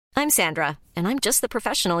I'm Sandra, and I'm just the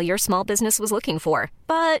professional your small business was looking for.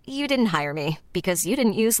 But you didn't hire me because you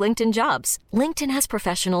didn't use LinkedIn Jobs. LinkedIn has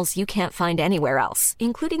professionals you can't find anywhere else,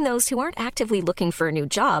 including those who aren't actively looking for a new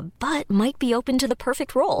job, but might be open to the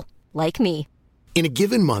perfect role, like me. In a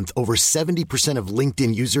given month, over 70% of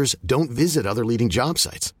LinkedIn users don't visit other leading job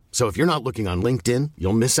sites. So if you're not looking on LinkedIn,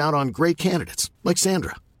 you'll miss out on great candidates like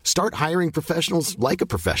Sandra. Start hiring professionals like a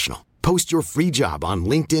professional. Post your free job on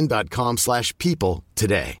linkedin.com/people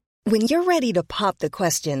today. When you're ready to pop the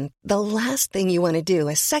question, the last thing you want to do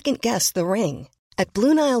is second-guess the ring. At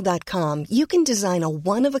BlueNile.com, you can design a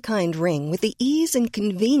one-of-a-kind ring with the ease and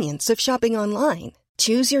convenience of shopping online.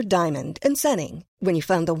 Choose your diamond and setting. When you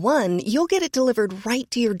find the one, you'll get it delivered right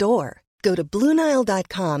to your door. Go to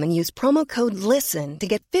BlueNile.com and use promo code LISTEN to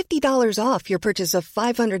get $50 off your purchase of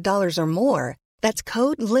 $500 or more. That's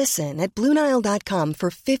code LISTEN at BlueNile.com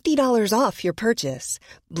for $50 off your purchase.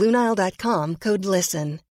 BlueNile.com, code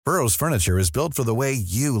LISTEN. Burrow's furniture is built for the way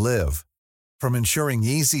you live. From ensuring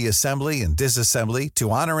easy assembly and disassembly to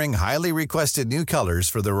honoring highly requested new colors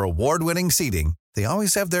for their award-winning seating, they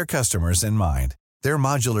always have their customers in mind. Their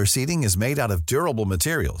modular seating is made out of durable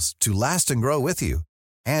materials to last and grow with you.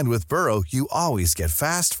 And with Burrow, you always get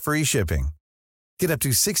fast, free shipping. Get up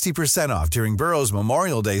to 60% off during Burrow's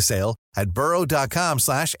Memorial Day sale at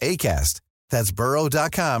burrow.com/ACAST. That's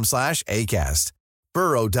burrow.com/ACAST.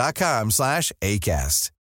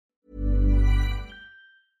 burrow.com/ACAST.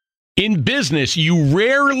 In business, you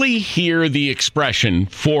rarely hear the expression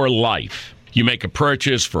 "for life." You make a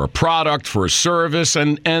purchase for a product, for a service,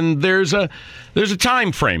 and there's a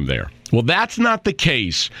time frame there. Well, that's not the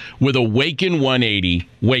case with Awaken 180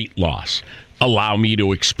 weight loss. Allow me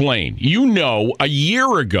to explain. You know, a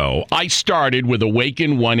year ago, I started with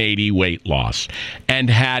Awaken 180 weight loss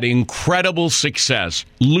and had incredible success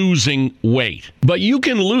losing weight. But you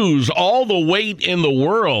can lose all the weight in the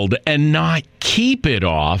world and not keep it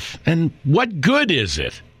off. And what good is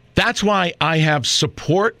it? That's why I have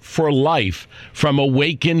support for life from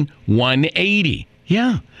Awaken 180.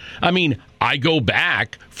 Yeah. I mean, I go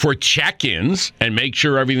back for check-ins and make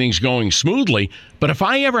sure everything's going smoothly. But if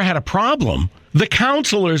I ever had a problem, the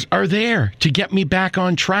counselors are there to get me back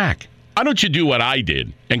on track. Why don't you do what I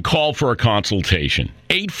did and call for a consultation?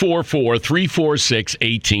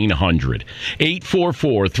 844-346-1800.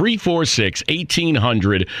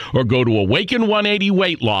 844-346-1800 or go to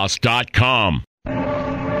awaken180weightloss.com.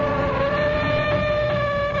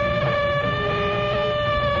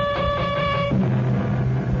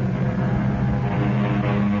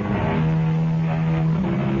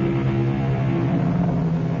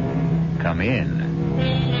 Come in.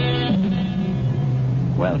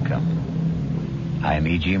 Welcome. I'm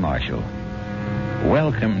E.G. Marshall.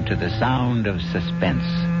 Welcome to the sound of suspense,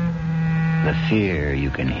 the fear you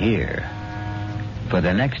can hear. For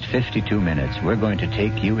the next 52 minutes, we're going to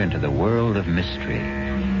take you into the world of mystery,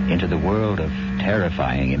 into the world of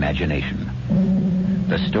terrifying imagination.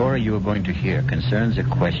 The story you are going to hear concerns a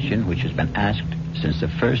question which has been asked since the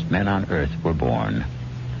first men on Earth were born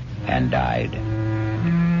and died.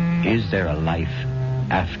 Is there a life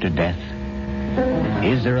after death?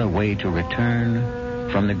 Is there a way to return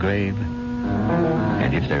from the grave?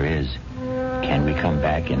 And if there is, can we come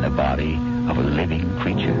back in the body of a living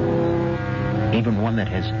creature? Even one that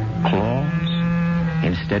has claws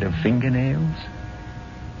instead of fingernails?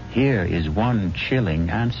 Here is one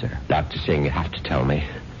chilling answer. Dr. Singh, you have to tell me,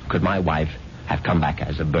 could my wife have come back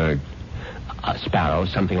as a bird, a sparrow,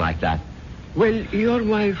 something like that? Well, your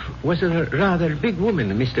wife was a rather big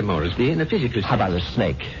woman, Mr. Moresby, in a physical sense. How about a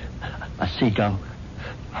snake? A seagull?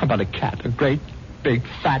 How about a cat? A great, big,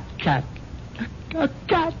 fat cat? A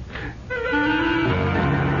cat?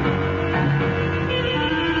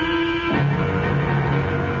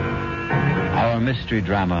 Our mystery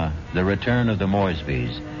drama, The Return of the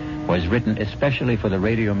Moresbys, was written especially for the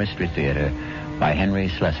Radio Mystery Theater by Henry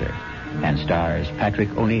Slessor and stars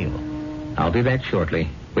Patrick O'Neill. I'll be back shortly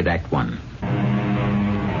with Act One.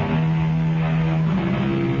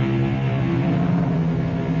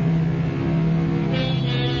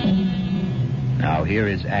 Now here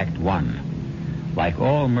is Act One. Like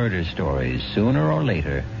all murder stories, sooner or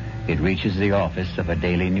later, it reaches the office of a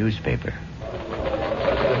daily newspaper.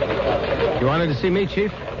 You wanted to see me,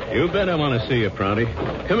 Chief? You bet I want to see you, Prouty.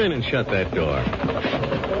 Come in and shut that door.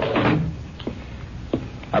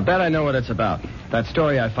 I bet I know what it's about. That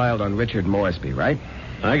story I filed on Richard Moresby, right?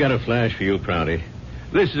 I got a flash for you, Prouty.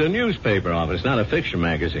 This is a newspaper office, not a fiction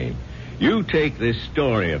magazine. You take this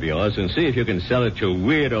story of yours and see if you can sell it to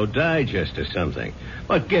Weirdo Digest or something.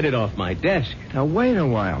 But get it off my desk. Now, wait a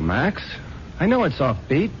while, Max. I know it's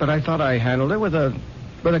offbeat, but I thought I handled it with a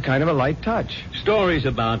with a kind of a light touch. Stories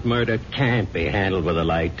about murder can't be handled with a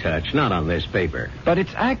light touch, not on this paper. But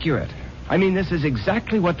it's accurate. I mean, this is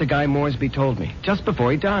exactly what the guy Moresby told me, just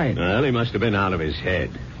before he died. Well, he must have been out of his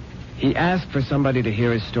head. He asked for somebody to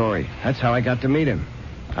hear his story. That's how I got to meet him.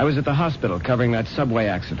 I was at the hospital covering that subway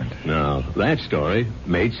accident. Now, that story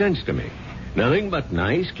made sense to me. Nothing but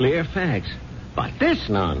nice, clear facts. But this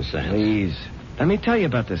nonsense... Please, let me tell you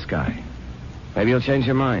about this guy. Maybe you'll change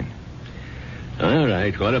your mind. All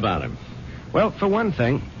right, what about him? Well, for one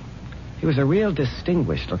thing, he was a real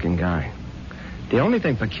distinguished-looking guy. The only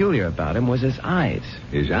thing peculiar about him was his eyes.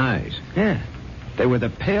 His eyes? Yeah. They were the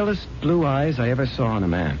palest blue eyes I ever saw on a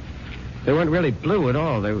man. They weren't really blue at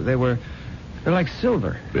all. They're like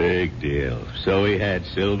silver. Big deal. So he had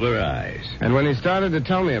silver eyes. And when he started to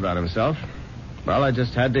tell me about himself, well, I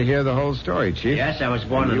just had to hear the whole story, Chief. Yes, I was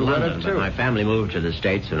born in London, but my family moved to the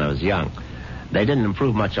States when I was young. They didn't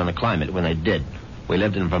improve much on the climate when they did. We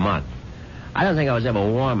lived in Vermont. I don't think I was ever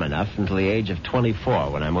warm enough until the age of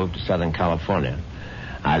 24 when I moved to Southern California.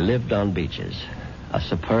 I lived on beaches. A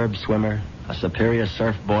superb swimmer, a superior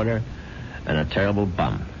surfboarder, and a terrible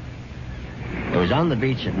bum. It was on the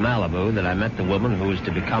beach at Malibu that I met the woman who was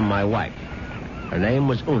to become my wife. Her name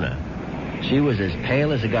was Una. She was as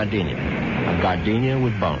pale as a gardenia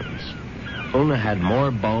with bones. Una had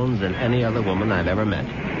more bones than any other woman I've ever met.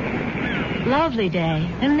 Lovely day,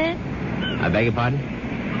 isn't it? I beg your pardon?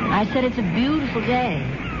 I said it's a beautiful day.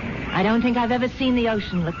 I don't think I've ever seen the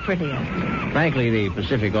ocean look prettier. Frankly, the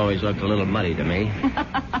Pacific always looked a little muddy to me.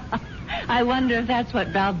 I wonder if that's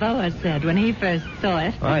what Balboa said when he first saw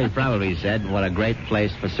it. Well, he probably said, what a great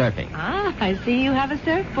place for surfing. Ah, I see you have a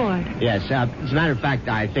surfboard. Yes, as a matter of fact,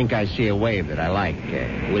 I think I see a wave that I like.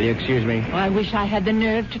 Will you excuse me? Oh, I wish I had the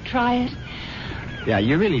nerve to try it. Yeah,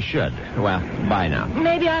 you really should. Well, bye now.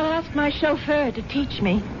 Maybe I'll ask my chauffeur to teach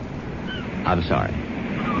me. I'm sorry.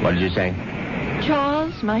 What did you say?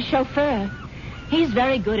 Charles, my chauffeur. He's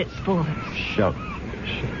very good at sports.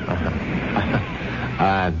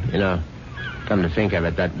 Come to think of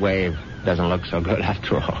it, that wave doesn't look so good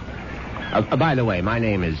after all. By the way, my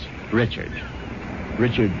name is Richard.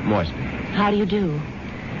 Richard Moresby. How do you do?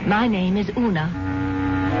 My name is Una.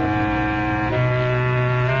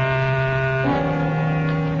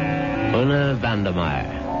 Una Vandermeyer.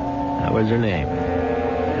 That was her name.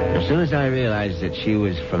 As soon as I realized that she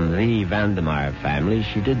was from the Vandermeyer family,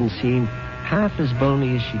 she didn't seem half as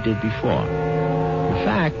bony as she did before. In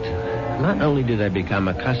fact, not only did I become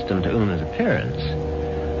accustomed to Una's appearance,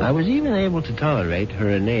 I was even able to tolerate her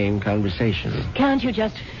inane conversation. Can't you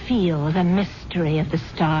just feel the mystery of the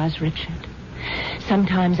stars, Richard?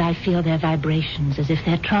 Sometimes I feel their vibrations as if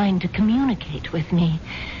they're trying to communicate with me.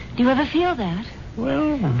 Do you ever feel that?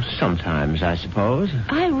 Well, sometimes, I suppose.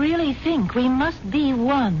 I really think we must be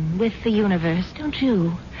one with the universe, don't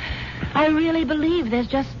you? I really believe there's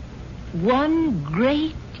just one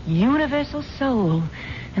great universal soul,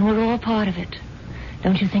 and we're all part of it.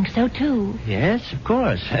 Don't you think so, too? Yes, of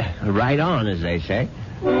course. Right on, as they say.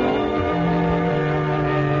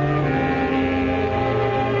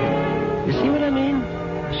 You see what I mean?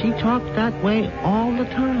 She talked that way all the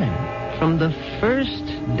time, from the first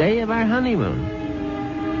day of our honeymoon.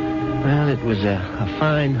 Well, it was a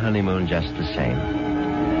fine honeymoon just the same.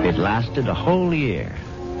 It lasted a whole year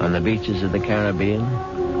on the beaches of the Caribbean,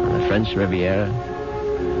 on the French Riviera.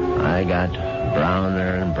 I got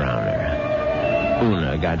browner and browner.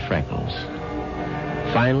 Una got freckles.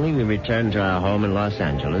 Finally, we returned to our home in Los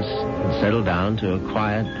Angeles and settled down to a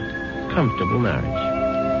quiet, comfortable marriage.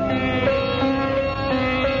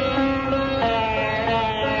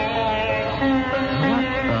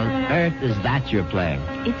 Earth is that you're playing?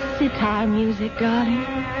 It's sitar music, darling.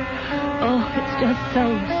 Oh, it's just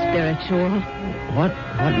so spiritual. What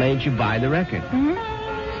made you buy the record?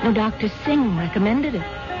 Oh, Dr. Singh recommended it.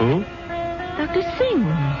 Who? Dr. Singh,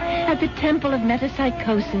 at the Temple of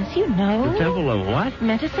Metapsychosis, you know. The Temple of what?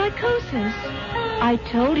 Metapsychosis. I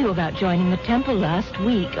told you about joining the temple last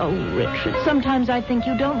week. Oh, Richard, sometimes I think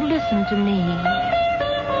you don't listen to me.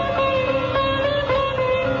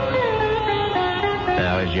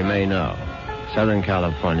 Now, as you may know, Southern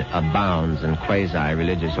California abounds in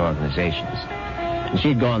quasi-religious organizations. And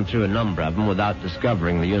she'd gone through a number of them without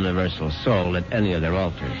discovering the universal soul at any of their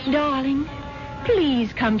altars. Darling,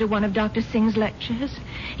 please come to one of Dr. Singh's lectures.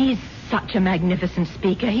 He's such a magnificent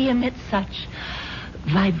speaker. He emits such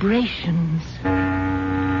vibrations.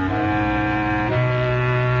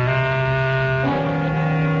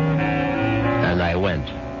 And I went.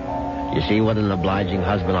 You see what an obliging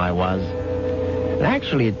husband I was?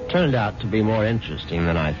 Actually, it turned out to be more interesting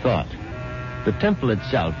than I thought. The temple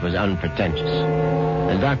itself was unpretentious.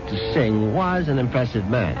 And Dr. Singh was an impressive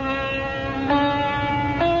man.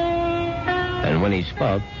 And when he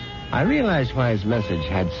spoke, I realized why his message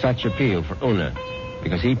had such appeal for Una,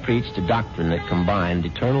 because he preached a doctrine that combined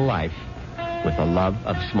eternal life with a love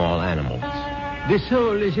of small animals. The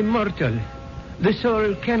soul is immortal. The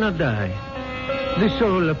soul cannot die. The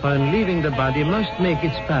soul, upon leaving the body, must make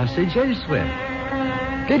its passage elsewhere.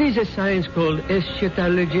 There is a science called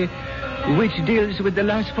eschatology, which deals with the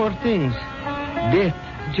last four things: death,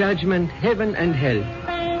 judgment, heaven, and hell.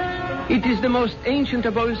 It is the most ancient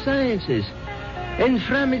of all sciences, and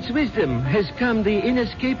from its wisdom has come the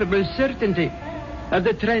inescapable certainty of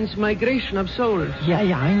the transmigration of souls.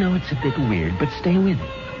 Yeah, I know it's a bit weird, but stay with it.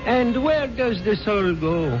 And where does the soul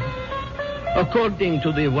go? According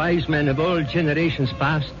to the wise men of all generations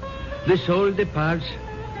past, the soul departs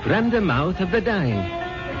from the mouth of the dying.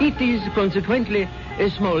 It is consequently a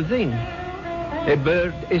small thing. A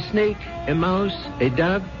bird, a snake, a mouse, a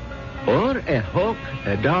dove, or a hawk,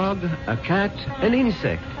 a dog, a cat, an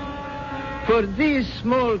insect. For these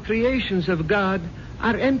small creations of God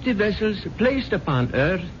are empty vessels placed upon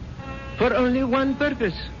earth for only one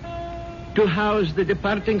purpose: to house the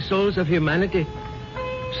departing souls of humanity,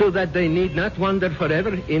 so that they need not wander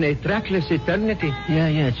forever in a trackless eternity. Yeah,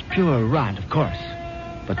 it's pure rot, of course.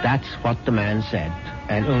 But that's what the man said,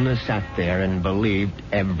 and Una sat there and believed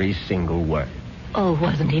every single word. Oh,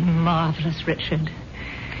 wasn't he marvelous, Richard?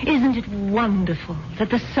 Isn't it wonderful that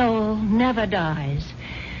the soul never dies?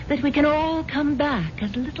 That we can all come back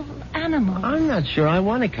as little animals? I'm not sure I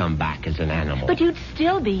want to come back as an animal. But you'd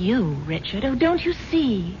still be you, Richard. Oh, don't you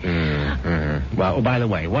see? Well, by the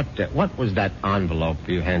way, what was that envelope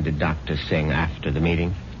you handed Dr. Singh after the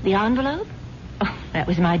meeting? The envelope? Oh, that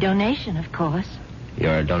was my donation, of course.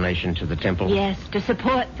 Your donation to the temple? Yes, to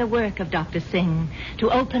support the work of Dr. Singh, to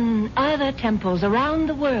open other temples around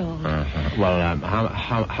the world. Well,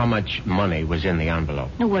 how much money was in the envelope?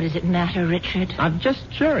 Now, what does it matter, Richard? I'm just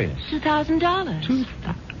curious. $2,000.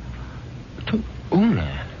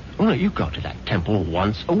 Una, you go to that temple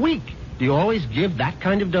once a week. Do you always give that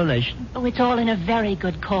kind of donation? Oh, it's all in a very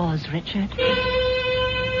good cause, Richard.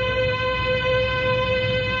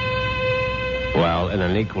 Well, in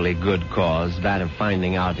an equally good cause, that of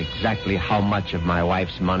finding out exactly how much of my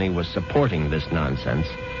wife's money was supporting this nonsense,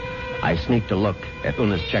 I sneaked a look at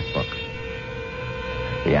Una's checkbook.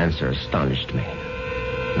 The answer astonished me.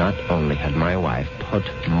 Not only had my wife put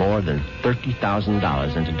more than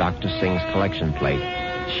 $30,000 into Dr. Singh's collection plate,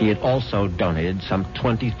 she had also donated some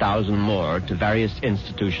 $20,000 more to various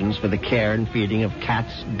institutions for the care and feeding of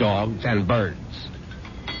cats, dogs, and birds.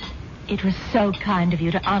 It was so kind of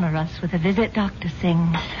you to honor us with a visit, Dr.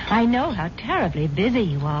 Singh. I know how terribly busy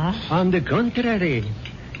you are. On the contrary,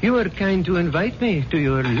 you were kind to invite me to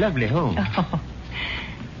your lovely home. Oh.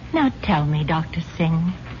 Now tell me, Dr.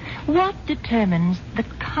 Singh, what determines the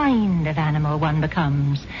kind of animal one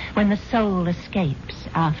becomes when the soul escapes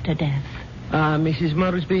after death? Mrs.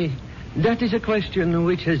 Moresby, that is a question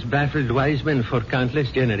which has baffled wise men for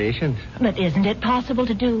countless generations. But isn't it possible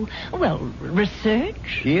to do, well,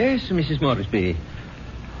 research? Yes, Mrs. Moresby.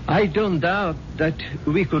 I don't doubt that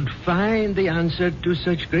we could find the answer to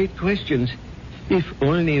such great questions if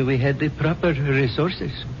only we had the proper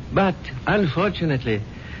resources. But, unfortunately,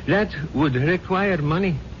 that would require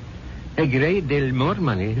money. A great deal more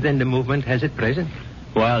money than the movement has at present.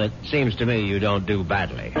 Well, it seems to me you don't do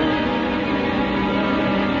badly.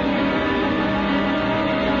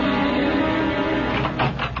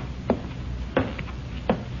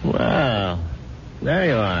 Well, there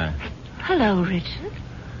you are. Hello, Richard.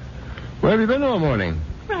 Where have you been all morning?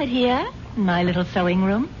 Right here, in my little sewing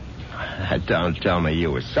room. Don't tell me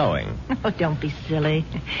you were sewing. Oh, don't be silly.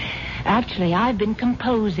 Actually, I've been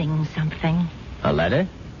composing something. A letter?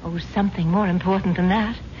 Oh, something more important than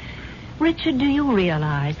that. Richard, do you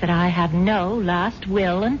realize that I have no last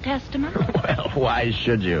will and testament? Well, why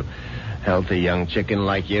should you? Healthy young chicken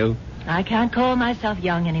like you? I can't call myself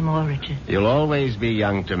young anymore, Richard. You'll always be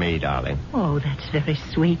young to me, darling. Oh, that's very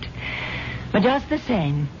sweet. But just the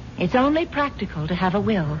same, it's only practical to have a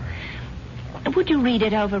will. Would you read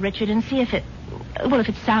it over, Richard, and see if it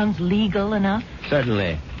sounds legal enough?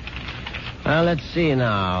 Certainly. Well, let's see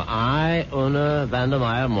now. I, Una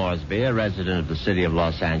Vandermeyer Moresby, a resident of the city of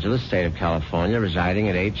Los Angeles, state of California, residing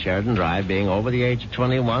at 8 Sheridan Drive, being over the age of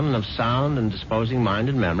 21 and of sound and disposing mind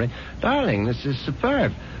and memory. Darling, this is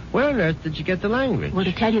superb. Where on earth did you get the language? Well,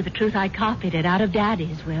 to tell you the truth, I copied it out of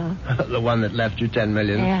Daddy's will. The one that left you $10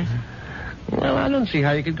 million? Yes. Well, I don't see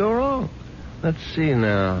how you could go wrong. Let's see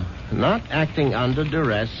now. Not acting under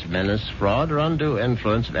duress, menace, fraud, or undue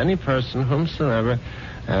influence of any person whomsoever...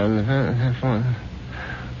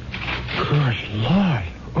 Good Lord.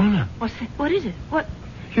 Una. What's that? What is it? What?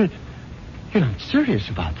 You're not serious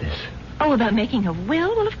about this. Oh, about making a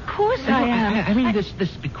will? Well, of course I am. I mean,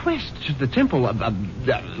 this bequest to the temple of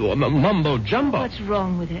mumbo jumbo. What's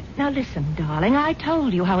wrong with it? Now, listen, darling. I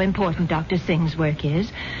told you how important Dr. Singh's work is,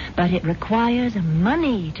 but it requires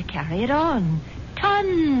money to carry it on.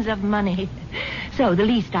 Tons of money. So the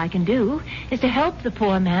least I can do is to help the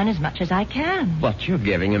poor man as much as I can. But you're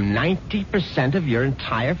giving him 90% of your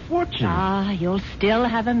entire fortune. Ah, you'll still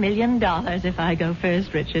have $1 million if I go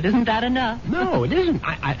first, Richard. Isn't that enough? No, it isn't.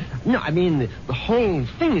 I mean, the whole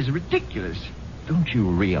thing is ridiculous. Don't you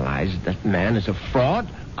realize that man is a fraud,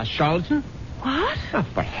 a charlatan? What? Oh,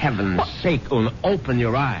 for heaven's sake, Una, open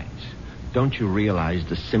your eyes. Don't you realize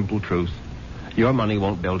the simple truth? Your money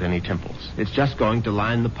won't build any temples. It's just going to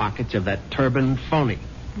line the pockets of that turbaned phony.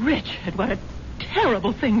 Richard, what a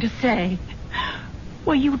terrible thing to say.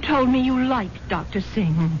 Well, you told me you liked Dr.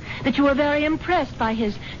 Singh, that you were very impressed by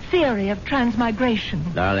his theory of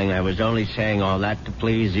transmigration. Darling, I was only saying all that to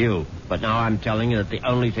please you. But now I'm telling you that the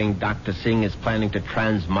only thing Dr. Singh is planning to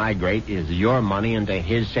transmigrate is your money into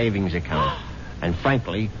his savings account. And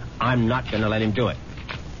frankly, I'm not going to let him do it.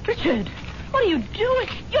 Richard, what are you doing?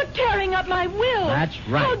 You're tearing up my will. That's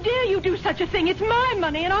right. How dare you do such a thing? It's my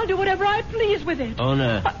money, and I'll do whatever I please with it.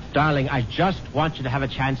 Ona, darling, I just want you to have a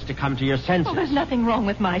chance to come to your senses. Oh, there's nothing wrong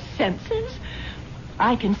with my senses.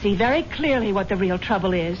 I can see very clearly what the real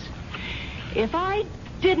trouble is. If I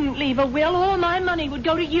didn't leave a will, all my money would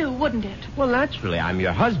go to you, wouldn't it? Well, naturally, I'm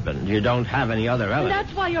your husband. You don't have any other relatives. And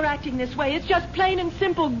that's why you're acting this way. It's just plain and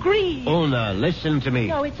simple greed. Una, listen to me.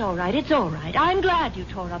 No, it's all right. It's all right. I'm glad you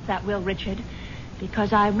tore up that will, Richard,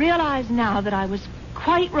 because I realize now that I was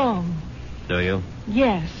quite wrong. Do you?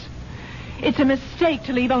 Yes. It's a mistake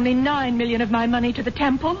to leave only $9 million of my money to the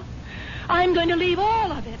temple. I'm going to leave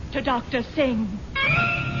all of it to Dr. Singh.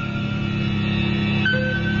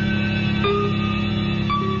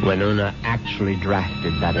 When Una actually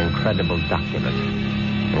drafted that incredible document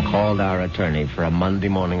and called our attorney for a Monday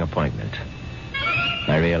morning appointment,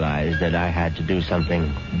 I realized that I had to do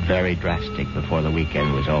something very drastic before the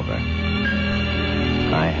weekend was over.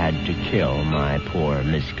 I had to kill my poor,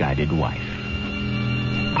 misguided wife.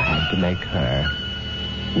 I had to make her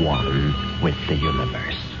one with the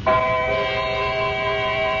universe.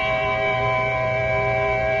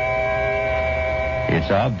 It's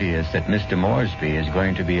obvious that Mr. Moresby is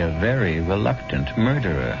going to be a very reluctant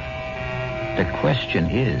murderer. The question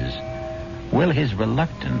is, will his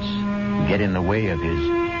reluctance get in the way of his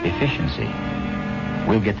efficiency?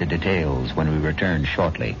 We'll get the details when we return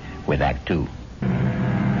shortly with Act 2.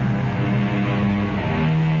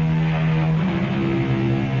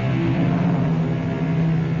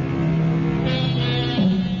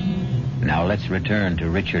 Now let's return to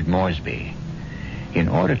Richard Moresby. In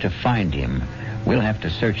order to find him, we'll have to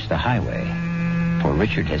search the highway, for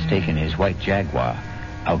Richard has taken his white Jaguar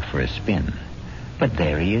out for a spin. But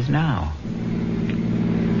there he is now.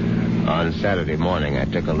 On Saturday morning, I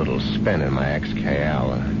took a little spin in my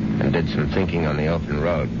XKL and did some thinking on the open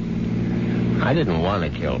road. I didn't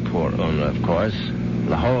want to kill poor Una, of course.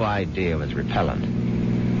 The whole idea was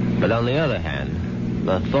repellent. But on the other hand,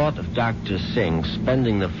 the thought of Dr. Singh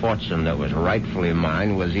spending the fortune that was rightfully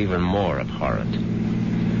mine was even more abhorrent.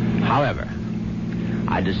 However,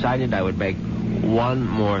 I decided I would make one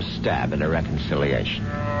more stab at a reconciliation.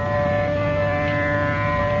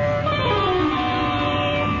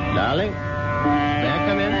 Darling, may I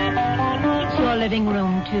come in? It's your living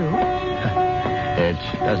room, too. It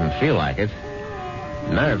doesn't feel like it.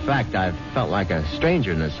 Matter of fact, I've felt like a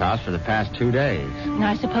stranger in this house for the past 2 days.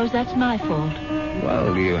 I suppose that's my fault.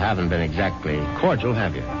 Well, you haven't been exactly cordial,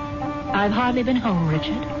 have you? I've hardly been home,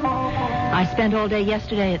 Richard. I spent all day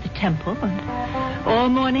yesterday at the temple and all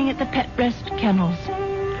morning at the pet rest kennels.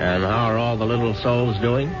 And how are all the little souls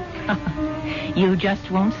doing? You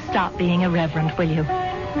just won't stop being irreverent, will you?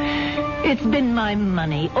 It's been my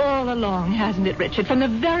money all along, hasn't it, Richard? From the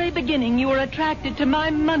very beginning, you were attracted to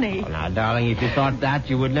my money. Well, now, darling, if you thought that,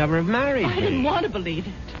 you would never have married me. I didn't want to believe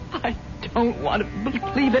it. I don't want to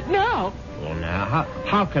believe it now. Well, now,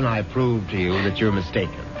 how can I prove to you that you're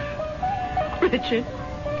mistaken? Richard,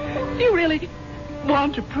 do you really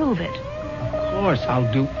want to prove it? Of course,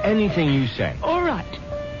 I'll do anything you say. All right.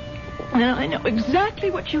 Now, I know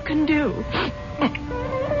exactly what you can do.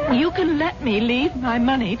 You can let me leave my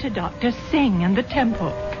money to Dr. Singh and the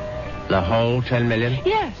temple. The whole $10 million?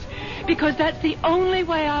 Yes, because that's the only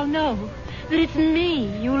way I'll know that it's me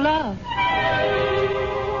you love.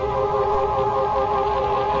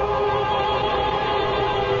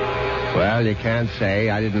 Well, you can't say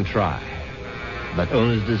I didn't try. But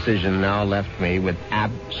Una's decision now left me with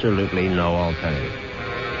absolutely no alternative.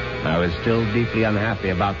 I was still deeply unhappy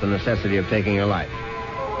about the necessity of taking her life.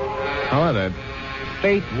 However,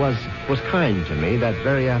 fate was kind to me that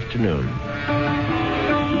very afternoon.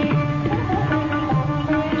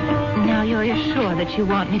 Now you're sure that you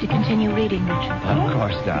want me to continue reading, Richard? Of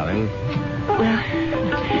course, darling. Well,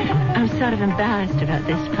 I'm sort of embarrassed about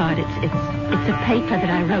this part. It's a paper that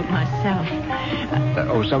I wrote myself.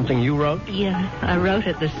 Something you wrote? Yeah, I wrote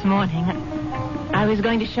it this morning. I was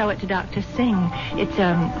going to show it to Dr. Singh. It's,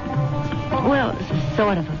 it's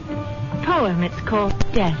sort of a poem. It's called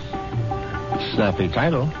Death. Snappy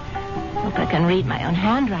title. Hope I can read my own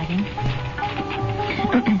handwriting.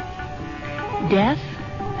 Death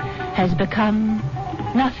has become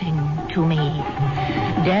nothing to me.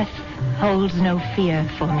 Death holds no fear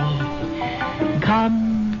for me.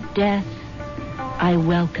 Come, death, I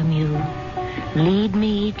welcome you. Lead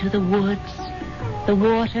me to the woods, the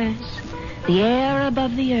waters, the air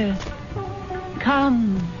above the earth.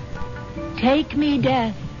 Come, take me,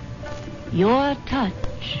 death. Your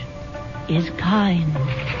touch is kind.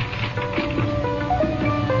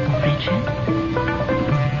 Richard?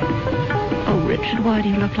 Oh, Richard, why do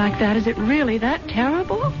you look like that? Is it really that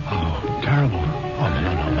terrible? Oh, terrible. Oh,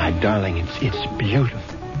 no, my darling, it's beautiful.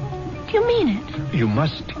 Do you mean it? You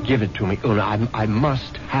must give it to me, Una. I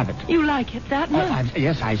must have it. You like it that much?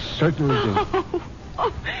 Yes, I certainly do.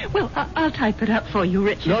 Oh, well, I'll type it up for you,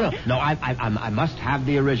 Richard. No, I must have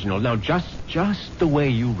the original. Now, just the way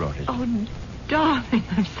you wrote it. Oh, darling,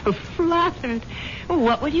 I'm so flattered.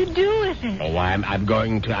 What will you do with it? Oh, I'm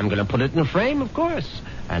going to put it in a frame, of course.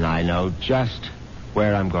 And I know just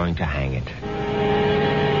where I'm going to hang it.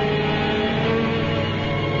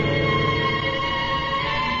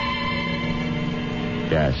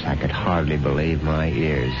 Yes, I could hardly believe my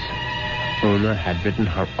ears. Una had written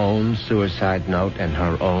her own suicide note in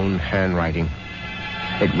her own handwriting.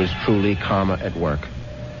 It was truly karma at work.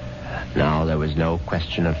 Now there was no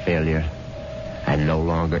question of failure, and no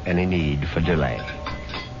longer any need for delay.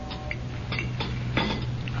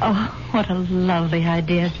 Oh, what a lovely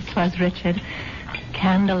idea this was, Richard.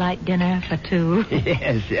 Candlelight dinner for two.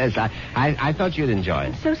 Yes, I thought you'd enjoy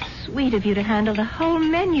it. So sweet of you to handle the whole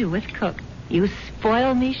menu with cook. You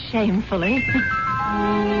spoil me shamefully.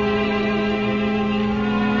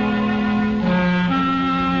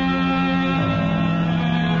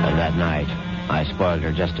 And that night, I spoiled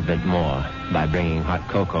her just a bit more by bringing hot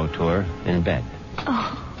cocoa to her in bed.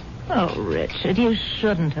 Oh, Richard, you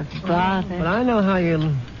shouldn't have bothered. But I know how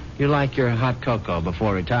you like your hot cocoa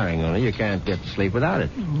before retiring, Una. You can't get to sleep without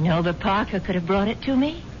it. No, but Parker could have brought it to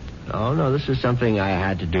me. Oh, no, this is something I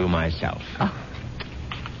had to do myself. Oh.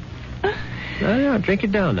 No, drink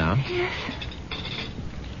it down now. Yes.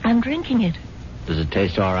 I'm drinking it. Does it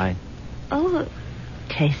taste all right? Oh, it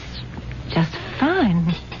tastes just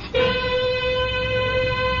fine.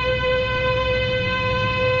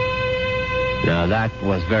 Now, that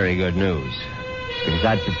was very good news, because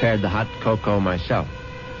I'd prepared the hot cocoa myself,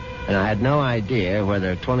 and I had no idea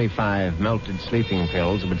whether 25 melted sleeping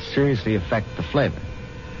pills would seriously affect the flavor.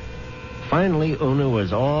 Finally, Una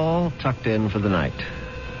was all tucked in for the night.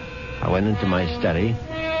 I went into my study,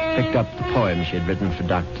 picked up the poem she had written for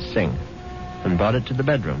Dr. Singh, and brought it to the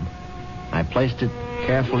bedroom. I placed it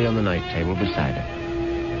carefully on the night table beside her.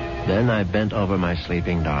 Then I bent over my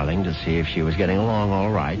sleeping darling to see if she was getting along all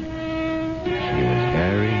right. She was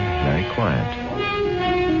very, very quiet.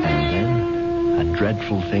 And then a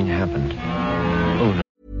dreadful thing happened. Una.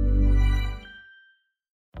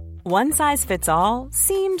 One size fits all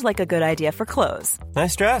seemed like a good idea for clothes.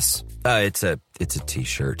 Nice dress. It's a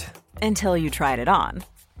T-shirt. Until you tried it on.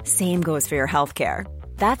 Same goes for your healthcare.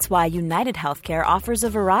 That's why United Healthcare offers a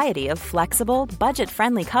variety of flexible,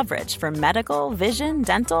 budget-friendly coverage for medical, vision,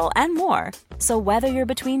 dental, and more. So whether you're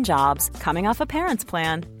between jobs, coming off a parent's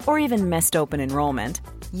plan, or even missed open enrollment,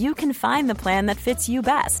 you can find the plan that fits you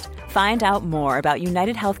best. Find out more about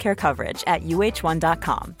United Healthcare coverage at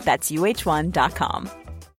UH1.com. That's UH1.com.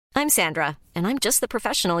 I'm Sandra, and I'm just the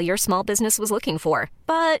professional your small business was looking for.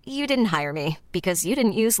 But you didn't hire me because you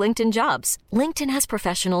didn't use LinkedIn Jobs. LinkedIn has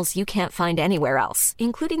professionals you can't find anywhere else,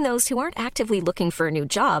 including those who aren't actively looking for a new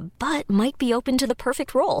job, but might be open to the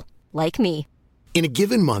perfect role, like me. In a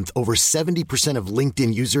given month, over 70% of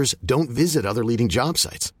LinkedIn users don't visit other leading job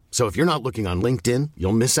sites. So if you're not looking on LinkedIn,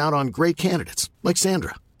 you'll miss out on great candidates, like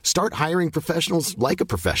Sandra. Start hiring professionals like a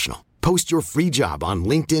professional. Post your free job on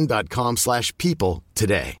linkedin.com/people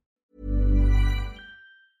today.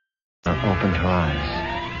 Opened her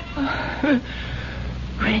eyes.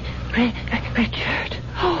 Richard.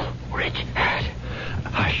 Oh, Richard.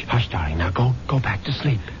 Hush, darling. Now go back to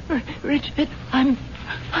sleep. Richard, I'm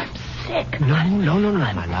sick. No,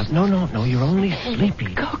 my love. No, you're only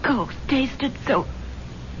sleepy. Cocoa tasted so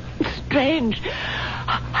strange.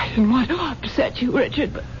 I didn't want to upset you,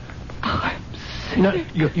 Richard, but I'm sick. No,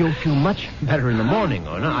 you'll feel much better in the morning,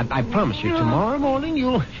 Una. I promise you. Tomorrow morning,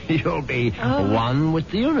 you'll be one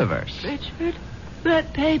with the universe. Richard,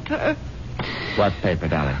 that paper. What paper,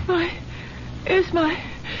 darling? It's my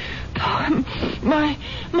poem. My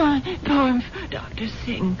poem for Dr.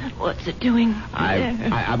 Singh. What's it doing there?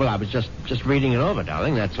 I was just reading it over,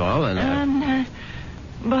 darling, that's all. And that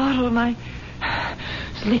bottle of my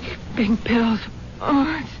sleeping pills.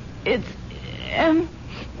 Oh, it's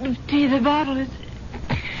empty. The bottle is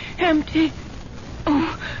empty.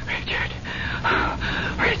 Oh, Richard.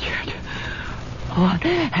 What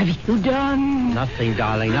have you done? Nothing,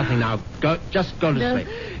 darling, nothing. Now, just go to sleep.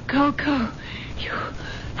 Coco, you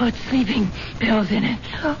put sleeping pills in it.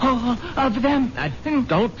 All of them.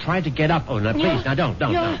 Don't try to get up, Una, please. Now, don't.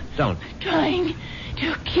 Trying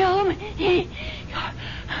to kill me. You're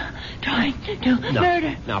trying to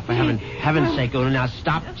murder. Now, for heaven's sake, Una, now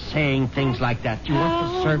stop saying things like that. Do you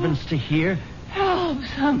want the servants to hear? Help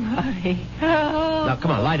somebody. Help. Now,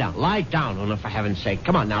 come on, lie down. Lie down, Una, for heaven's sake.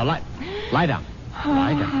 Come on, now, lie down.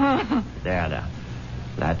 Lie down. There.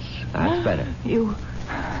 That's better. You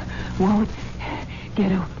won't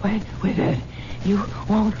get away with it. You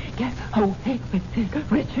won't get away with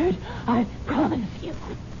it, Richard. I promise you.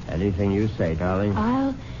 Anything you say, darling.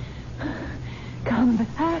 I'll come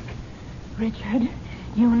back, Richard.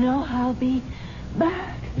 You know I'll be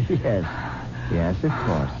back. Yes, of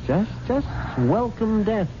course. Just welcome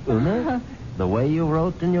death, Una. The way you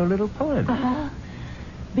wrote in your little poem. I'll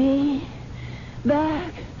be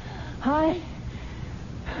back. I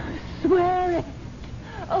swear it.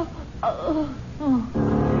 Oh.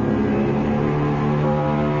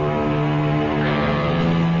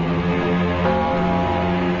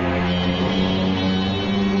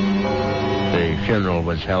 The funeral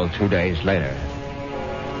was held 2 days later.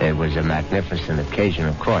 It was a magnificent occasion,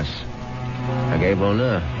 of course. I gave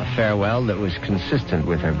Una a farewell that was consistent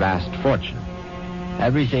with her vast fortune.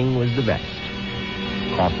 Everything was the best.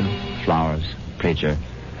 Coffin, flowers, preacher,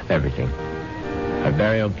 everything. Her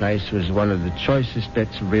burial place was one of the choicest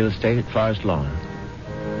bits of real estate at Forest Lawn.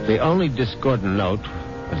 The only discordant note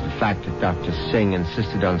was the fact that Dr. Singh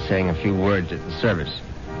insisted on saying a few words at the service.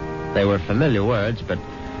 They were familiar words, but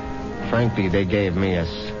frankly, they gave me a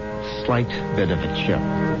slight bit of a chill.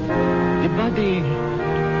 The body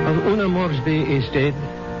of Una Moresby is dead,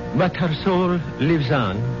 but her soul lives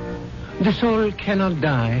on. The soul cannot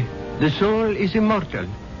die. The soul is immortal.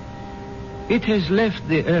 It has left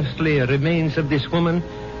the earthly remains of this woman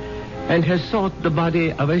and has sought the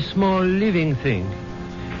body of a small living thing.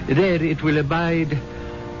 There it will abide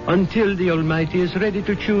until the Almighty is ready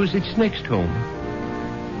to choose its next home.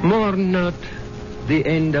 Mourn not the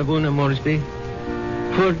end of Una Moresby,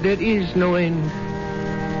 for there is no end.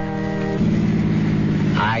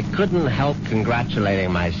 I couldn't help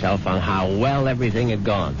congratulating myself on how well everything had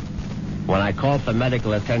gone. When I called for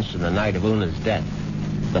medical attention the night of Una's death,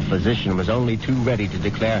 the physician was only too ready to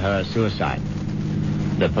declare her a suicide.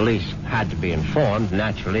 The police had to be informed,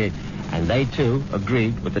 naturally, and they, too,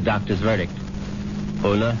 agreed with the doctor's verdict.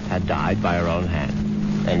 Una had died by her own hand,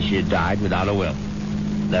 and she had died without a will.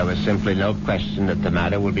 There was simply no question that the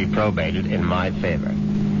matter would be probated in my favor.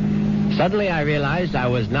 Suddenly I realized I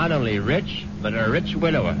was not only rich, but a rich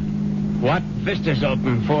widower. What vistas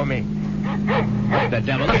opened for me? The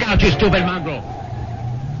devil. Look out, you stupid mongrel!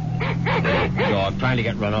 Dog trying to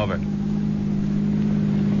get run over.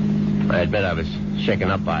 I admit I was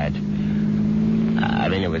shaken up by it.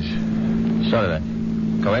 It was sort of a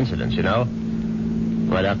coincidence, you know?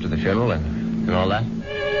 Right after the funeral and all that.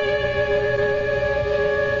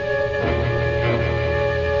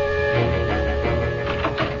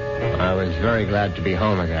 I was very glad to be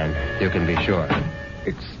home again, you can be sure.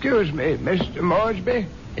 Excuse me, Mr. Moresby.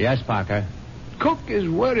 Yes, Parker? Cook is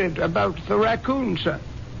worried about the raccoon, sir.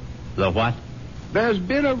 The what? There's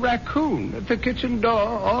been a raccoon at the kitchen door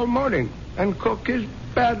all morning, and Cook is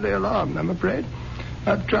badly alarmed, I'm afraid.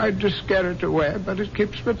 I've tried to scare it away, but it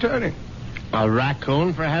keeps returning. A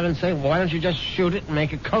raccoon, for heaven's sake? Why don't you just shoot it and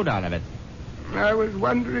make a coat out of it? I was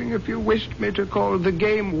wondering if you wished me to call the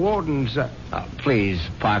game warden, sir. Oh, please,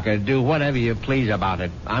 Parker, do whatever you please about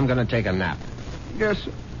it. I'm going to take a nap. Yes,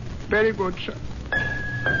 sir. Very good, sir.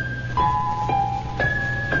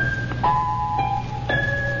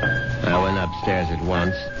 I went upstairs at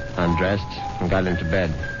once, undressed, and got into bed.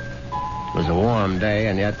 It was a warm day,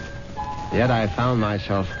 and yet I found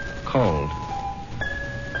myself cold.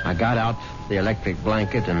 I got out the electric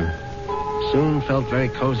blanket and soon felt very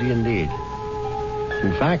cozy indeed.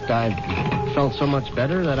 In fact, I felt so much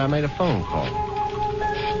better that I made a phone call.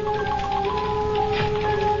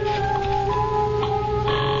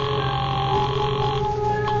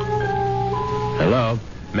 Hello.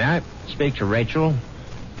 May I speak to Rachel?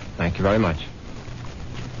 Thank you very much.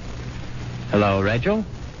 Hello, Rachel?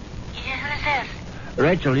 Yeah, who's this?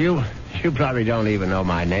 Rachel, you probably don't even know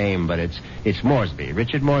my name, but it's Moresby,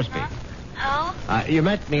 Richard Moresby. Who? You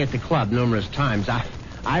met me at the club numerous times.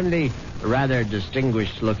 I'm the rather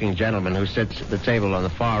distinguished-looking gentleman who sits at the table on the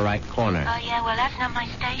far right corner. Oh, yeah, well, that's not my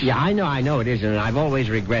station. Yeah, I know it isn't, and I've always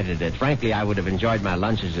regretted it. Frankly, I would have enjoyed my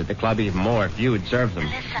lunches at the club even more if you had served them.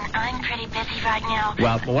 Listen, I'm pretty busy right now.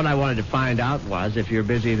 Well, what I wanted to find out was if you're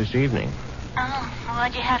busy this evening. Oh,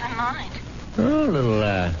 what'd you have in mind? Oh, a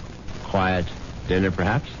little, quiet dinner,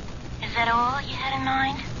 perhaps? Is that all you had in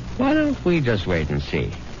mind? Why don't we just wait and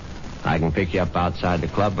see? I can pick you up outside the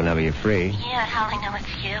club whenever you're free. Yeah, how I know it's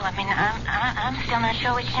you. I mean, I'm still not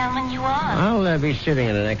sure which gentleman you are. I'll be sitting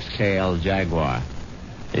in an XKL Jaguar.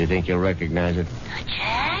 Do you think you'll recognize it? A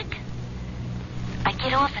Jag? I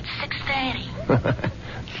get off at 6:30.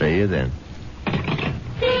 See you then.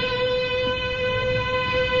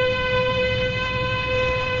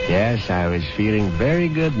 Yes, I was feeling very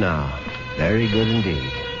good now. Very good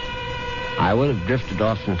indeed. I would have drifted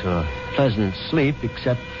off into a pleasant sleep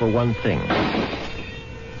except for one thing.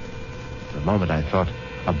 For a moment I thought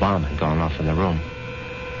a bomb had gone off in the room.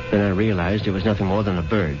 Then I realized it was nothing more than a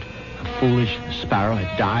bird. A foolish sparrow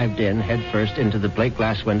had dived in headfirst into the plate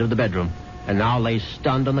glass window of the bedroom and now lay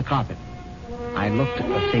stunned on the carpet. I looked at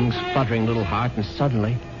the thing's fluttering little heart, and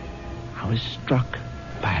suddenly I was struck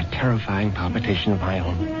by a terrifying palpitation of my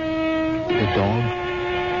own. The dog,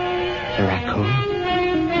 the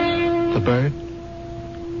raccoon, the bird.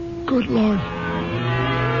 Good Lord.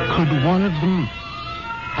 Could one of them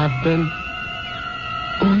have been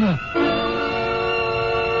Una?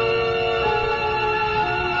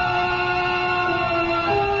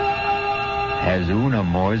 Has Una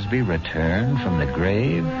Moresby returned from the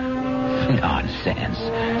grave? Nonsense.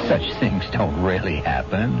 Such things don't really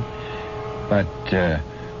happen. But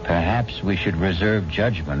perhaps we should reserve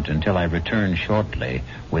judgment until I return shortly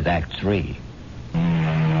with Act 3.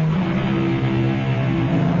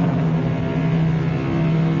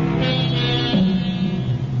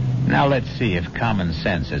 Now let's see if common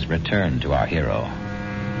sense has returned to our hero.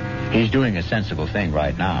 He's doing a sensible thing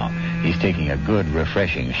right now. He's taking a good,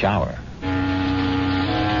 refreshing shower.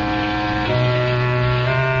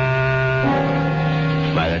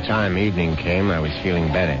 By the time evening came, I was feeling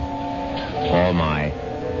better. All my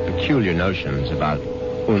peculiar notions about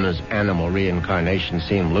Una's animal reincarnation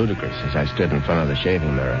seemed ludicrous as I stood in front of the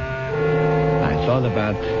shaving mirror. I thought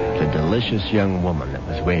about the delicious young woman that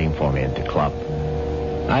was waiting for me at the club.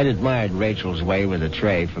 I'd admired Rachel's way with a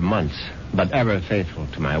tray for months, but ever faithful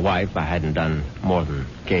to my wife, I hadn't done more than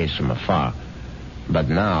gaze from afar. But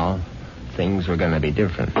now, things were going to be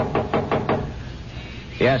different.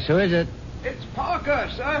 Yes, who is it? It's Parker,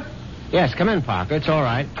 sir. Yes, come in, Parker. It's all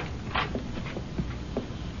right.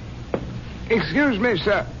 Excuse me,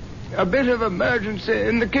 sir. A bit of emergency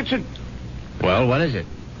in the kitchen. Well, what is it?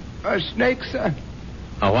 A snake, sir.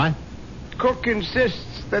 A what? Cook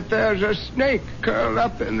insists that there's a snake curled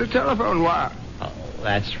up in the telephone wire. Oh,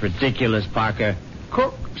 that's ridiculous, Parker.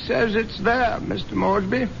 Cook says it's there, Mr.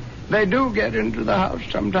 Moresby. They do get into the house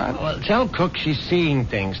sometimes. Well, tell Cook she's seeing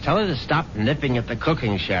things. Tell her to stop nipping at the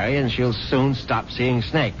cooking sherry, and she'll soon stop seeing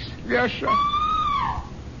snakes. Yes, sir.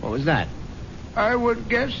 What was that? I would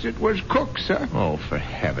guess it was Cook, sir. Oh, for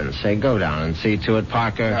heaven's sake, go down and see to it,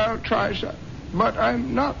 Parker. I'll try, sir. But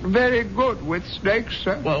I'm not very good with snakes,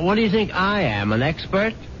 sir. Well, what do you think I am, an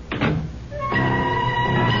expert?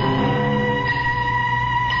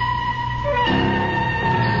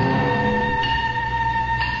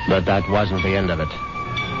 But that wasn't the end of it.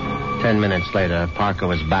 10 minutes later, Parker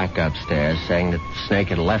was back upstairs saying that the snake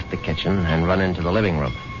had left the kitchen and run into the living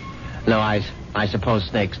room. No, I suppose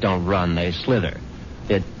snakes don't run, they slither.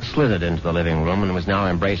 It slithered into the living room and was now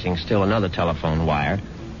embracing still another telephone wire,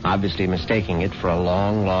 obviously mistaking it for a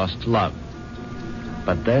long-lost love.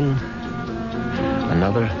 But then,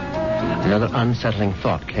 another unsettling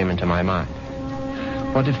thought came into my mind.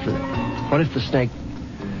 What if the snake...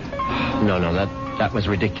 No, that was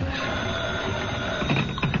ridiculous.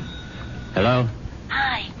 Hello?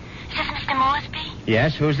 Hi. Is this Mr. Moresby?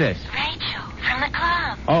 Yes, who's this? Rachel, from the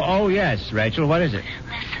club. Oh, yes, Rachel, what is it?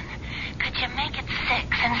 Listen, could you make it 6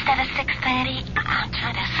 instead of 6:30? I'm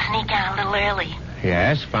trying to sneak out a little early.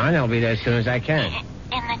 Yes, fine, I'll be there as soon as I can.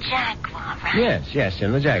 In the Jaguar, right? Yes,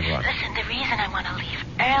 in the Jaguar. Listen, the reason I want to leave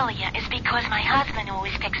earlier is because my husband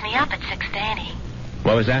always picks me up at 6:30.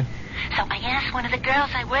 What was that? So I asked one of the girls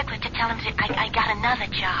I work with to tell him I got another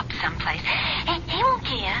job someplace. He won't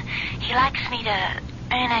care. He likes me to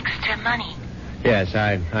earn extra money. Yes,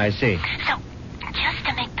 I see. So, just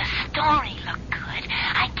to make the story look good,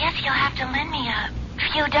 I guess you'll have to lend me a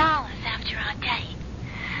few dollars after our date.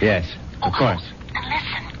 Yes, of course. And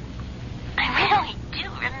listen, I really do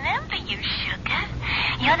remember you, sugar.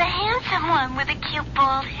 You're the handsome one with a cute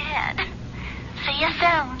bald head. See you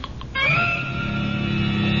soon.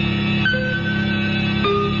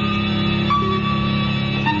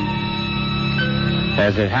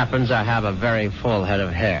 As it happens, I have a very full head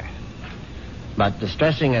of hair. But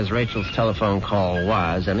distressing as Rachel's telephone call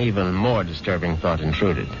was, an even more disturbing thought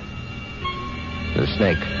intruded. The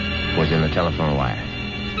snake was in the telephone wire.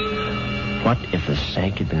 What if the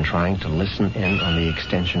snake had been trying to listen in on the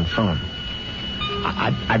extension phone?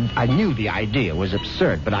 I knew the idea was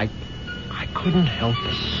absurd, but I couldn't help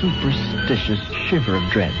a superstitious shiver of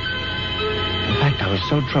dread. In fact, I was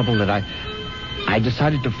so troubled that I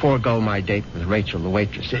decided to forego my date with Rachel, the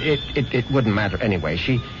waitress. It wouldn't matter anyway.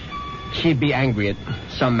 She'd be angry at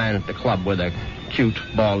some man at the club with a cute,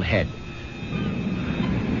 bald head.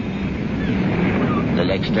 The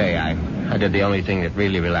next day, I did the only thing that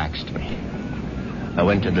really relaxed me. I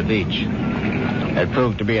went to the beach. It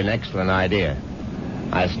proved to be an excellent idea.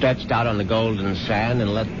 I stretched out on the golden sand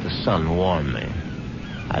and let the sun warm me.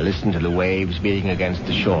 I listened to the waves beating against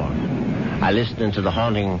the shore. I listened to the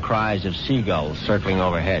haunting cries of seagulls circling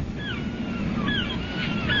overhead.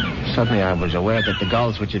 Suddenly I was aware that the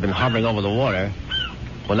gulls which had been hovering over the water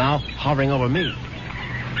were now hovering over me.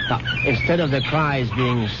 Now, instead of their cries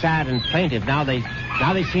being sad and plaintive, now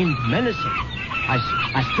they seemed menacing.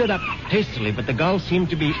 I stood up hastily, but the gulls seemed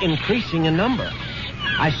to be increasing in number.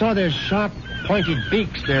 I saw their sharp, pointed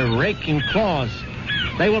beaks, their raking claws.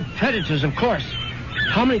 They were predators, of course.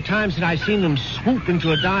 How many times had I seen them swoop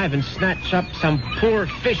into a dive and snatch up some poor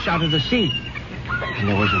fish out of the sea? And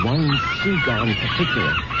there was one seagull in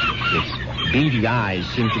particular. Its beady eyes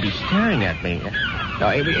seemed to be staring at me.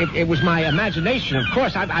 It was my imagination, of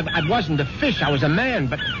course. I wasn't a fish. I was a man,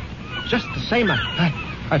 but just the same,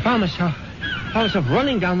 I found myself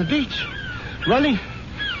running down the beach. Running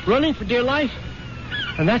for dear life.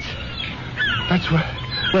 And that's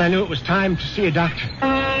when I knew it was time to see a doctor.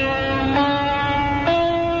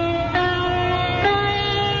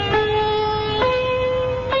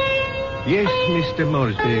 Yes, Mr.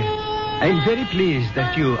 Moresby. I'm very pleased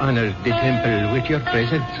that you honored the temple with your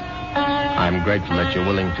presence. I'm grateful that you're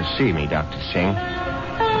willing to see me, Dr. Singh.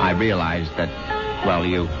 I realize that, well,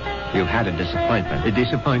 you've had a disappointment. A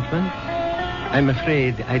disappointment? I'm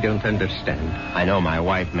afraid I don't understand. I know my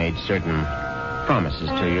wife made certain promises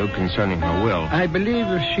to you concerning her will. I believe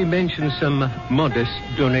she mentioned some modest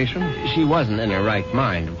donation. She wasn't in her right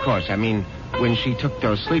mind, of course. I mean, when she took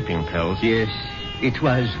those sleeping pills. Yes, it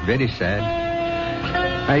was very sad.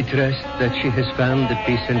 I trust that she has found the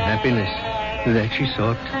peace and happiness that she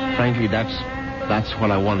sought. Frankly, that's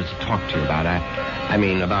what I wanted to talk to you about. I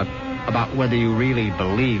mean, about whether you really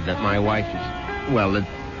believe that my wife is, well,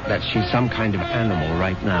 that she's some kind of animal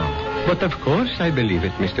right now. But of course I believe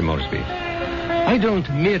it, Mr. Moresby. I don't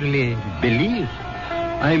merely believe.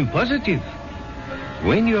 I'm positive.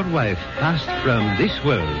 When your wife passed from this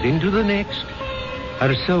world into the next,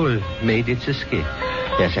 her soul made its escape.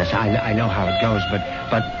 Yes, I know how it goes,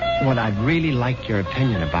 but what I'd really like your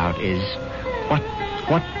opinion about is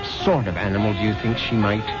what sort of animal do you think she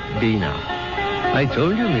might be now? I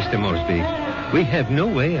told you, Mr. Moresby, we have no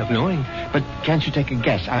way of knowing. But can't you take a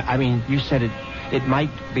guess? I mean, you said it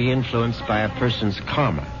might be influenced by a person's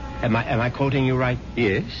karma. Am I quoting you right?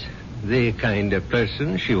 Yes. The kind of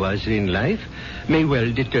person she was in life may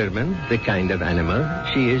well determine the kind of animal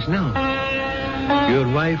she is now. Your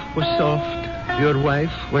wife was soft. Your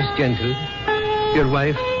wife was gentle. Your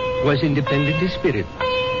wife was independent in spirit.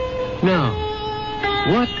 Now,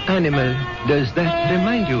 what animal does that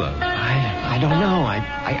remind you of? I don't know. I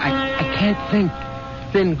can't think.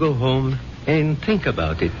 Then go home and think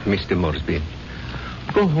about it, Mr. Moresby.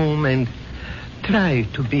 Go home and try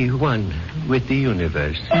to be one with the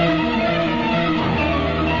universe.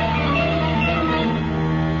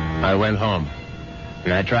 I went home,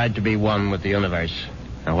 and I tried to be one with the universe.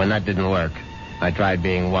 And when that didn't work, I tried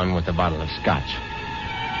being one with a bottle of scotch.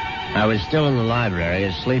 I was still in the library,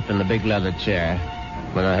 asleep in the big leather chair,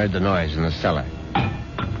 when I heard the noise in the cellar.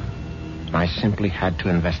 I simply had to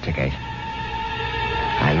investigate.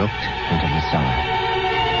 I looked into the cellar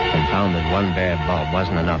and found that one bare bulb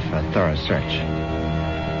wasn't enough for a thorough search.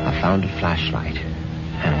 I found a flashlight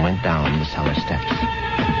and went down the cellar steps.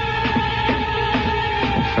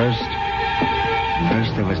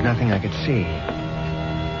 nothing I could see.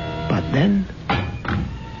 But then,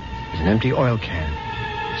 there's an empty oil can.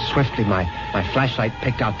 Swiftly, my flashlight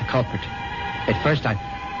picked out the culprit. At first, I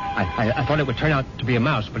thought it would turn out to be a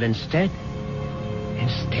mouse, but instead,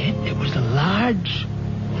 it was a large,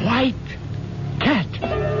 white cat.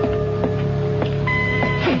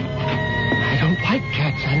 I don't like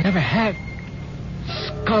cats. I never have.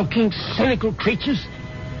 Skulking, cynical creatures.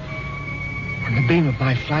 When the beam of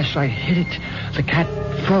my flashlight hit it, the cat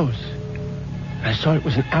froze. I saw it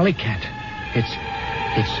was an alley cat. Its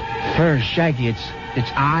fur shaggy,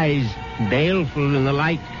 its eyes baleful in the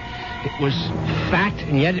light. It was fat,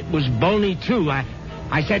 and yet it was bony, too.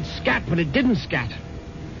 I said scat, but it didn't scat.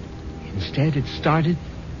 Instead, it started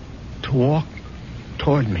to walk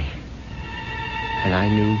toward me. And I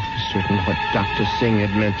knew for certain what Dr. Singh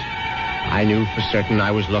had meant. I knew for certain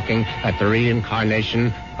I was looking at the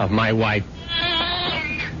reincarnation of my wife.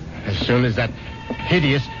 As soon as that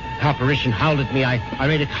hideous apparition howled at me, I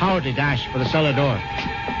made a cowardly dash for the cellar door.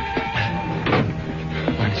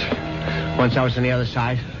 Once I was on the other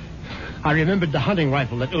side, I remembered the hunting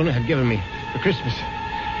rifle that Una had given me for Christmas.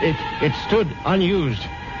 It stood unused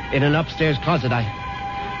in an upstairs closet.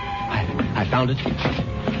 I found it.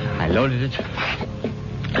 I loaded it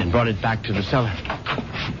and brought it back to the cellar.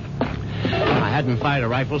 I hadn't fired a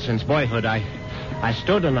rifle since boyhood. I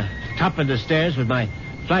stood on the top of the stairs with my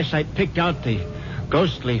flashlight picked out the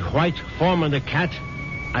ghostly white form of the cat.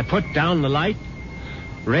 I put down the light,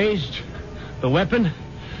 raised the weapon,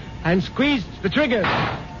 and squeezed the trigger.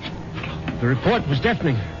 The report was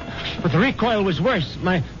deafening, but the recoil was worse.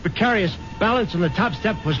 My precarious balance on the top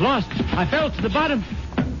step was lost. I fell to the bottom.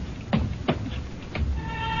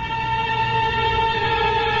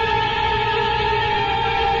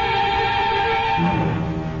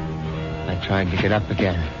 I tried to get up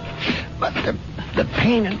again, but the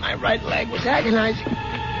pain in my right leg was agonizing.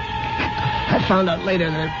 I found out later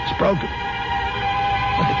that it was broken.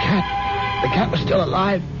 But the cat was still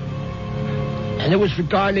alive. And it was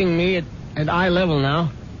regarding me at eye level now.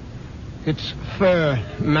 Its fur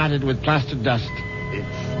matted with plaster dust.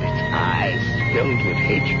 Its eyes filled with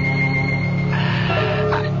hatred.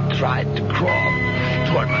 I tried to crawl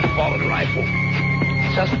toward my fallen rifle.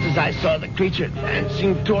 Just as I saw the creature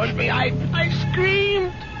advancing toward me, I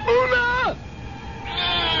screamed, "Una!"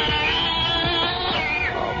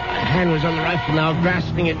 My hand was on the rifle now,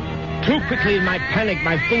 grasping it too quickly in my panic.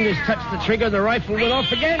 My fingers touched the trigger. The rifle went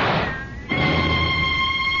off again.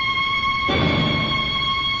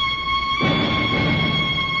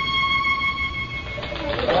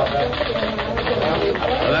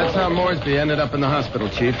 Well, that's how Moresby ended up in the hospital,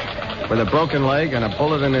 Chief, with a broken leg and a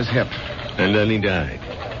bullet in his hip. And then he died.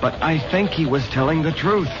 But I think he was telling the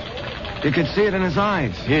truth. You could see it in his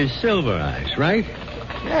eyes. His silver eyes, right?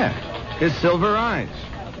 Yeah, his silver eyes.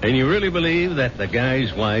 And you really believe that the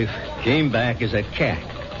guy's wife came back as a cat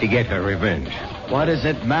to get her revenge? What does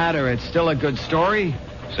it matter? It's still a good story.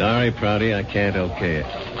 Sorry, Prouty, I can't okay it.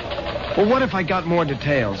 Well, what if I got more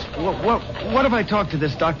details? What if I talked to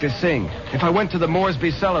this Dr. Singh? If I went to the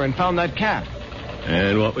Moresby cellar and found that cat?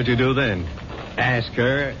 And what would you do then? Ask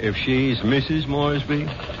her if she's Mrs. Moresby?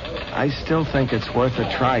 I still think it's worth a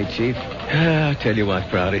try, Chief. I'll tell you what,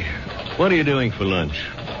 Prouty. What are you doing for lunch?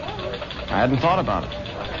 I hadn't thought about it.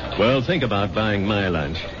 Well, think about buying my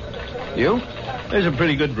lunch. You? There's a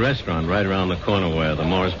pretty good restaurant right around the corner where the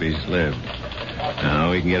Moresbys live.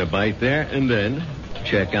 Now, we can get a bite there and then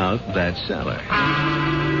check out that cellar.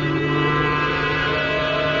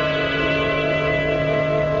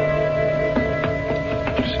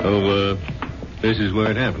 So, this is where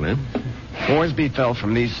it happened, huh? Moresby fell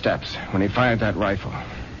from these steps when he fired that rifle.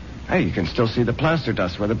 Hey, you can still see the plaster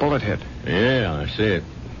dust where the bullet hit. Yeah, I see it.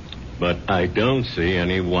 But I don't see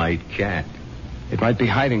any white cat. It might be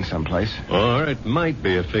hiding someplace. Or it might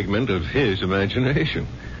be a figment of his imagination.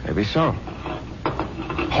 Maybe so.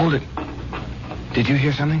 Hold it. Did you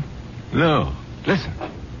hear something? No. Listen.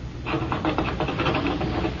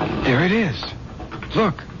 There it is.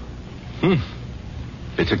 Look.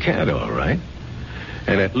 It's a cat, all right.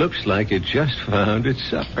 And it looks like it just found its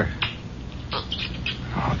supper.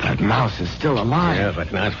 Oh, that mouse is still alive. Yeah,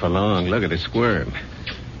 but not for long. Look at it squirm.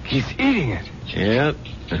 He's eating it. Yep.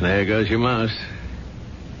 And there goes your mouse.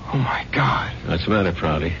 Oh, my God. What's the matter,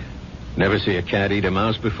 Prouty? Never see a cat eat a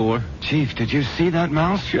mouse before? Chief, did you see that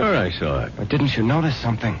mouse? Sure I saw it. But didn't you notice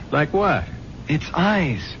something? Like what? Its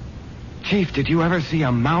eyes. Chief, did you ever see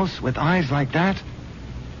a mouse with eyes like that?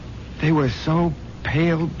 They were so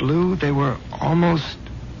pale blue, they were almost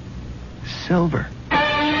silver.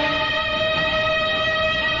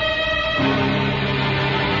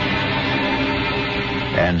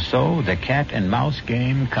 And so the cat and mouse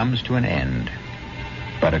game comes to an end.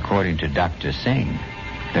 But according to Dr. Singh,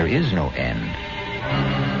 there is no end.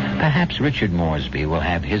 Perhaps Richard Moresby will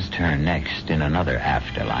have his turn next in another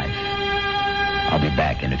afterlife. I'll be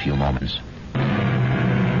back in a few moments.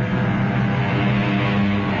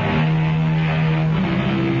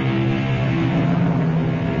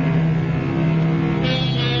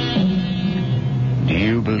 Do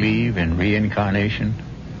you believe in reincarnation?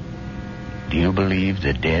 Do you believe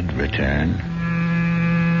the dead return?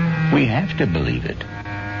 We have to believe it,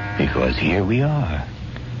 because here we are,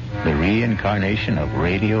 the reincarnation of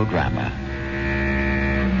radio drama.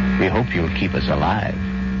 We hope you'll keep us alive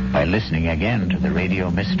by listening again to the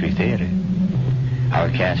Radio Mystery Theater. Our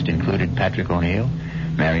cast included Patrick O'Neill,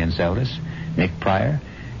 Marion Seldes, Nick Pryor,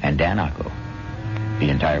 and Dan Ocko. The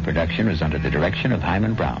entire production was under the direction of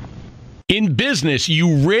Hyman Brown. In business,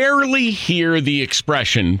 you rarely hear the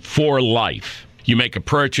expression "for life." You make a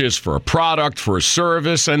purchase for a product, for a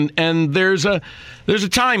service, and there's a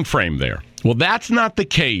time frame there. Well, that's not the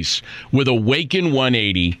case with Awaken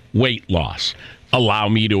 180 weight loss. Allow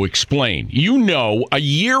me to explain. You know, a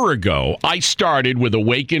year ago, I started with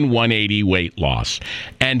Awaken 180 weight loss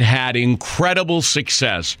and had incredible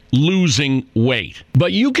success losing weight.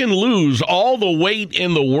 But you can lose all the weight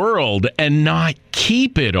in the world and not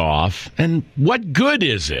keep it off. And what good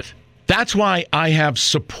is it? That's why I have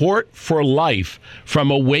support for life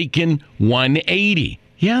from Awaken 180.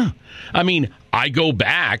 Yeah. I mean, I go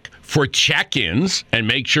back for check-ins and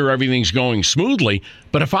make sure everything's going smoothly.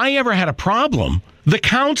 But if I ever had a problem, the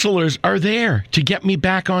counselors are there to get me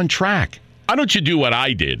back on track. Why don't you do what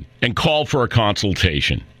I did and call for a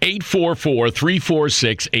consultation?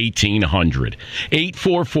 844-346-1800.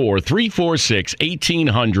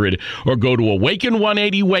 844-346-1800 or go to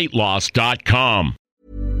awaken180weightloss.com.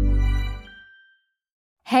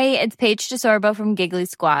 Hey, it's Paige DeSorbo from Giggly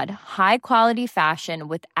Squad. High quality fashion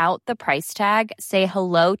without the price tag. Say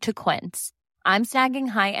hello to Quince. I'm snagging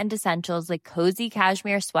high-end essentials like cozy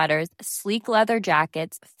cashmere sweaters, sleek leather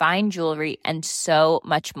jackets, fine jewelry, and so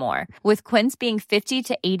much more. With Quince being 50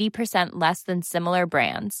 to 80% less than similar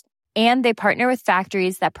brands. And they partner with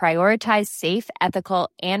factories that prioritize safe, ethical,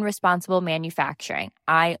 and responsible manufacturing.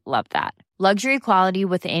 I love that. Luxury quality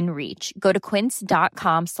within reach. Go to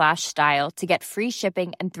quince.com/style to get free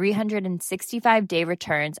shipping and 365-day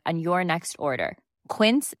returns on your next order.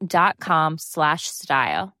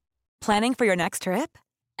 Quince.com/style. Planning for your next trip?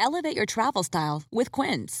 Elevate your travel style with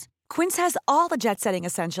Quince. Quince has all the jet-setting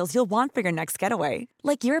essentials you'll want for your next getaway,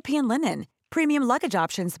 like European linen, premium luggage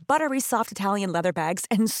options, buttery soft Italian leather bags,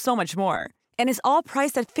 and so much more. And is all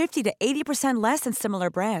priced at 50 to 80% less than similar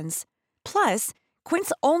brands. Plus,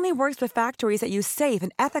 Quince only works with factories that use safe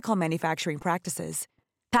and ethical manufacturing practices.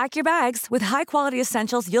 Pack your bags with high-quality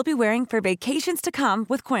essentials you'll be wearing for vacations to come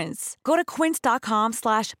with Quince. Go to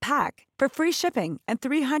quince.com/pack for free shipping and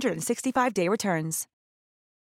 365-day returns.